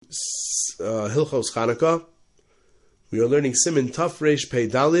Hilchos Chanukah. We are learning Siman Taf Reish Pei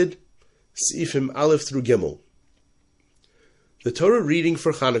Dalid, Seifim Aleph through Gimel. The Torah reading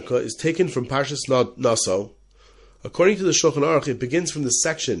for Chanukah is taken from Parshas Naso. According to the Shulchan Aruch, it begins from the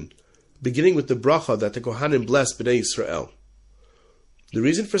section beginning with the bracha that the Kohanim bless Bnei Yisrael. The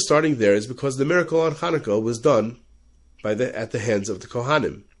reason for starting there is because the miracle on Chanukah was done at the hands of the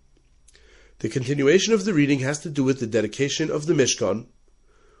Kohanim. The continuation of the reading has to do with the dedication of the Mishkan,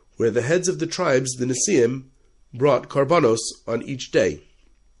 where the heads of the tribes, the Nesiim, brought karbanos on each day.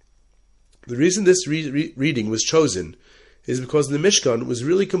 The reason this reading was chosen is because the Mishkan was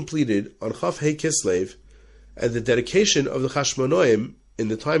really completed on Chaf Hei Kislev, and the dedication of the Chashmonoim in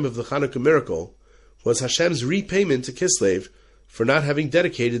the time of the Chanukah miracle was Hashem's repayment to Kislev for not having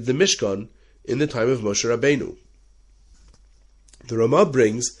dedicated the Mishkan in the time of Moshe Rabbeinu. The Ramah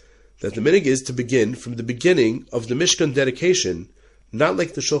brings that the minhag is to begin from the beginning of the Mishkan dedication, not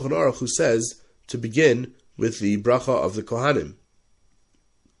like the Shulchan Aruch who says to begin with the bracha of the Kohanim.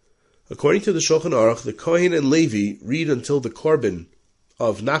 According to the Shulchan Aruch, the Kohen and Levi read until the korban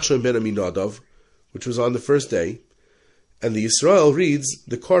of Nachshon ben Aminadav, which was on the first day, and the Yisrael reads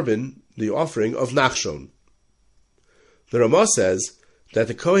the korban, the offering of Nachshon. The Ramah says that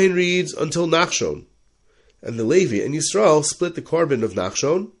the Kohen reads until Nachshon, and the Levi and Yisrael split the korban of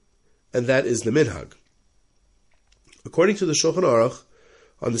Nachshon, and that is the minhag. According to the Shulchan Aruch,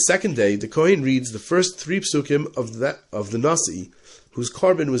 on the second day, the Kohen reads the first 3 psukim of the Nasi, whose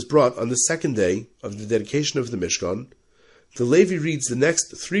korban was brought on the second day of the dedication of the Mishkan. The Levi reads the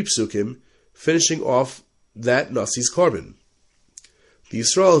next 3 psukim, finishing off that Nasi's korban. The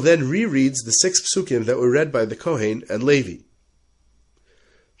Yisrael then rereads the 6 psukim that were read by the Kohen and Levi.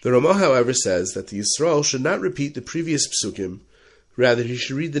 The Ramah, however, says that the Yisrael should not repeat the previous psukim, rather he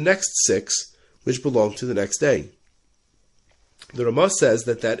should read the next 6, which belong to the next day. The Ramah says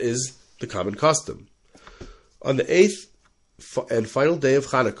that is the common custom. On the 8th and final day of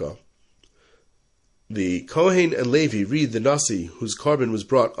Chanukah, the Kohen and Levi read the Nasi, whose korban was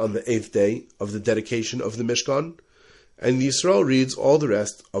brought on the 8th day of the dedication of the Mishkan, and the Yisrael reads all the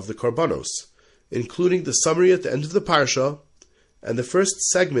rest of the korbanos, including the summary at the end of the parsha and the first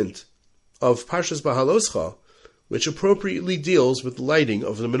segment of Parshas Bahaloscha, which appropriately deals with the lighting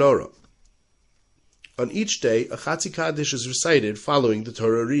of the menorah. On each day, a Chatzi Kaddish is recited following the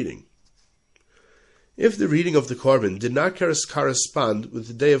Torah reading. If the reading of the korban did not correspond with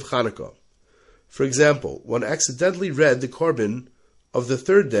the day of Chanukah, for example, one accidentally read the korban of the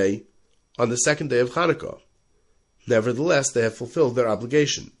 3rd day on the 2nd day of Chanukah, nevertheless they have fulfilled their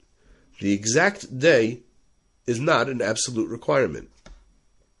obligation. The exact day is not an absolute requirement.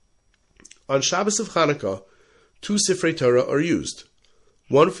 On Shabbos of Chanukah, 2 Sifrei Torah are used,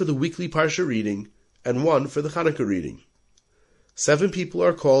 one for the weekly Parsha reading and one for the Chanukah reading. 7 people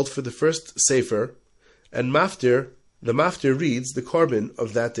are called for the first Sefer, and the Maftir reads the korban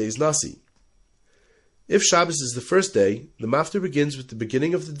of that day's Nasi. If Shabbos is the first day, the Maftir begins with the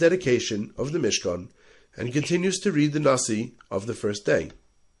beginning of the dedication of the Mishkan and continues to read the Nasi of the first day.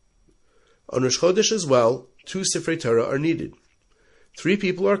 On Rosh Chodesh as well, 2 Sifrei Torah are needed. 3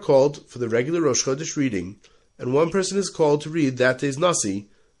 people are called for the regular Rosh Chodesh reading, and 1 person is called to read that day's Nasi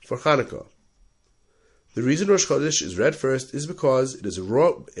for Chanukah. The reason Rosh Chodesh is read first is because it is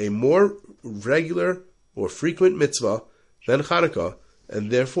a more regular or frequent mitzvah than Chanukah,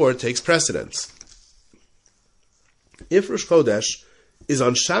 and therefore takes precedence. If Rosh Chodesh is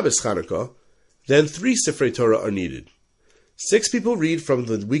on Shabbos Chanukah, then 3 Sifrei Torah are needed. 6 people read from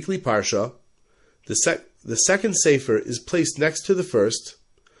the weekly Parsha. The second Sefer is placed next to the first.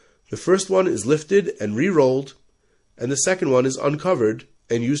 The first one is lifted and re-rolled, and the second one is uncovered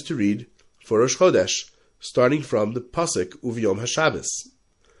and used to read for Rosh Chodesh, starting from the Pasuk Uviyom HaShabbos.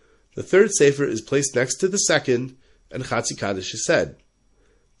 The third Sefer is placed next to the second, and Chatzi Kaddish is said.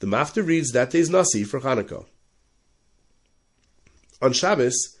 The Maftir reads that day's Nasi for Chanukah. On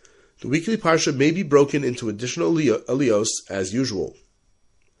Shabbos, the weekly Parsha may be broken into additional aliyos as usual.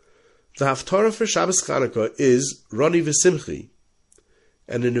 The Haftarah for Shabbos Chanukah is Rani V'Simchi,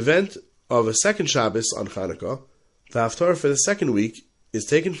 and in event of a second Shabbos on Chanukah, the Haftarah for the second week is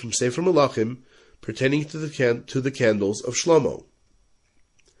taken from Sefer Melachim pertaining to the candles of Shlomo.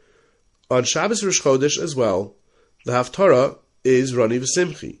 On Shabbos Rosh Chodesh as well, the Haftarah is Rani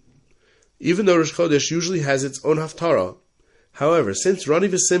V'Simchi. Even though Rosh Chodesh usually has its own Haftarah, however, since Rani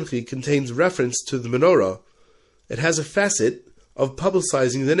V'Simchi contains reference to the menorah, it has a facet of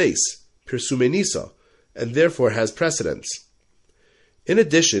publicizing the Nes, Pirsume Nisa, and therefore has precedence. In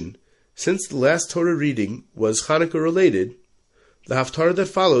addition, since the last Torah reading was Chanukah related, the Haftarah that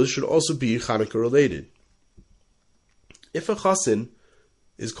follows should also be Chanukah related. If a Chassan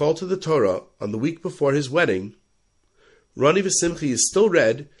is called to the Torah on the week before his wedding, Rani v'Simchi is still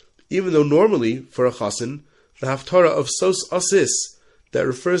read, even though normally, for a Chassan, the Haftarah of Sos Asis that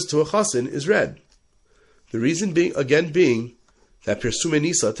refers to a Chassan is read. The reason being that Pirsume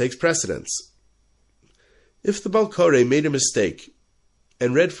Nisa takes precedence. If the Balkore made a mistake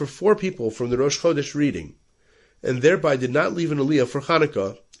and read for 4 people from the Rosh Chodesh reading, and thereby did not leave an Aliyah for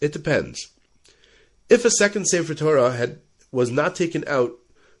Hanukkah, it depends. If a second Sefer Torah was not taken out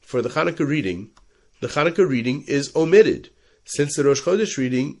for the Hanukkah reading is omitted, since the Rosh Chodesh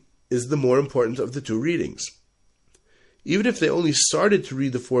reading is the more important of the 2 readings. Even if they only started to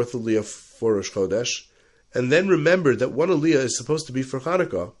read the 4th Aliyah for Rosh Chodesh, and then remembered that one Aliyah is supposed to be for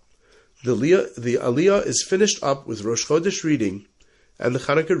Hanukkah, the Aliyah is finished up with Rosh Chodesh reading, and the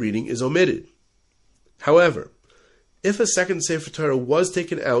Hanukkah reading is omitted. However, if a second Sefer Torah was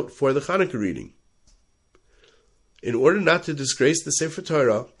taken out for the Hanukkah reading, in order not to disgrace the Sefer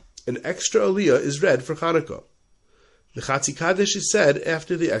Torah, an extra Aliyah is read for Hanukkah. The Chatzi Kaddish is said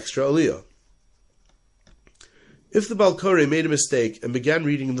after the extra Aliyah. If the Balkore made a mistake and began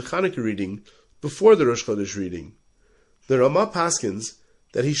reading the Hanukkah reading before the Rosh Chodesh reading, the Ramah paskins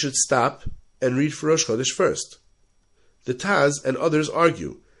that he should stop and read for Rosh Chodesh first. The Taz and others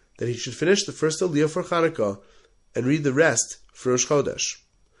argue that he should finish the first Aliyah for Hanukkah and read the rest for Rosh Chodesh.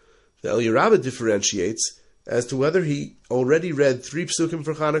 The Eliyah Rabbah differentiates as to whether he already read 3 psukim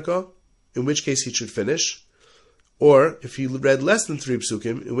for Hanukkah, in which case he should finish, or if he read less than 3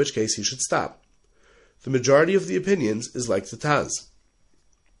 psukim, in which case he should stop. The majority of the opinions is like the Taz.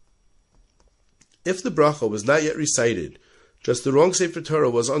 If the bracha was not yet recited, just the wrong Sefer Torah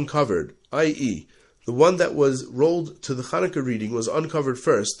was uncovered, i.e., the one that was rolled to the Hanukkah reading was uncovered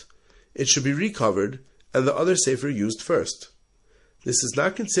first, it should be recovered and the other Sefer used first. This is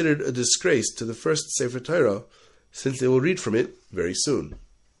not considered a disgrace to the first Sefer Torah, since they will read from it very soon.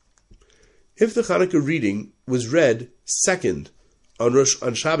 If the Hanukkah reading was read second on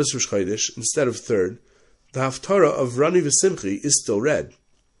Shabbos Rosh Chodesh instead of third, the Haftarah of Rani v'Simchi is still read.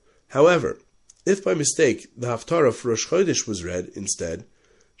 However, if by mistake the Haftarah for Rosh Chodesh was read instead,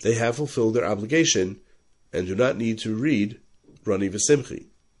 they have fulfilled their obligation and do not need to read Rani v'Simchi.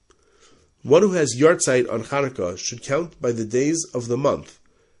 One who has Yartzeit on Hanukkah should count by the days of the month,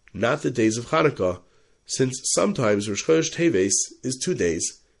 not the days of Hanukkah, since sometimes Rosh Chodesh Teves is 2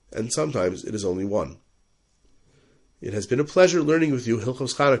 days, and sometimes it is only 1. It has been a pleasure learning with you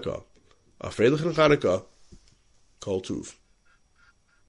Hilchos Hanukkah. Afreilichen Hanukkah, Kol Tuv.